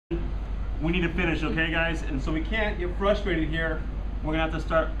we need to finish, okay, guys? And so we can't get frustrated here. We're gonna have to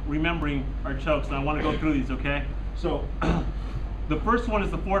start remembering our chokes, and I want to go through these, okay? So the first one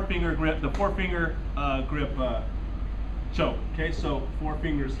is the four-finger grip, grip choke. Okay, so 4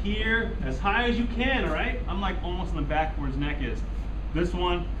 fingers here, as high as you can. All right, I'm like almost in the back where his neck is. This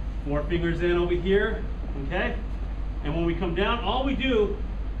one, 4 fingers in over here. Okay, and when we come down, all we do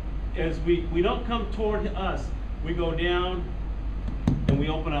is we don't come toward us. We go down and we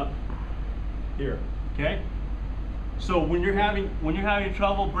open up here. Okay. So when you're having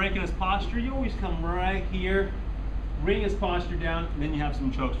trouble breaking his posture, you always come right here, bring his posture down, and then you have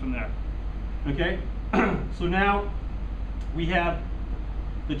some chokes from there. Okay. So now we have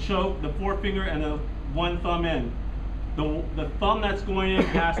the choke, the 4-finger, and the 1 thumb in. The thumb that's going in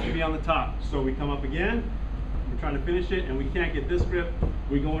has to be on the top. So we come up again, we're trying to finish it, and we can't get this grip.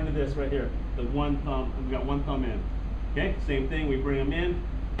 We go into this right here, the 1 thumb, and we got 1 thumb in. Okay, same thing, we bring them in,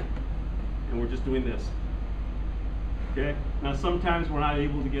 and we're just doing this. Okay, now sometimes we're not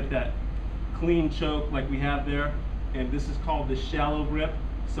able to get that clean choke like we have there, and this is called the shallow grip.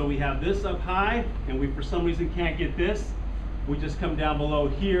 So we have this up high, and we for some reason can't get this. We just come down below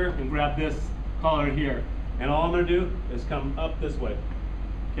here and grab this collar here. And all I'm gonna do is come up this way.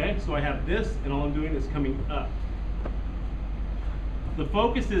 Okay, so I have this, and all I'm doing is coming up. The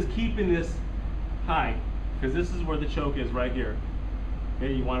focus is keeping this high, because this is where the choke is right here.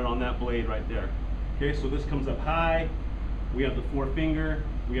 Okay, you want it on that blade right there. Okay, so this comes up high. We have the 4-finger,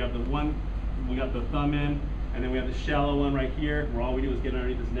 we have the thumb in, and then we have the shallow one right here, where all we do is get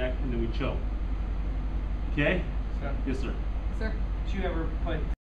underneath his neck, and then we choke. Okay? Sir? Yes, sir. Sir, did you ever put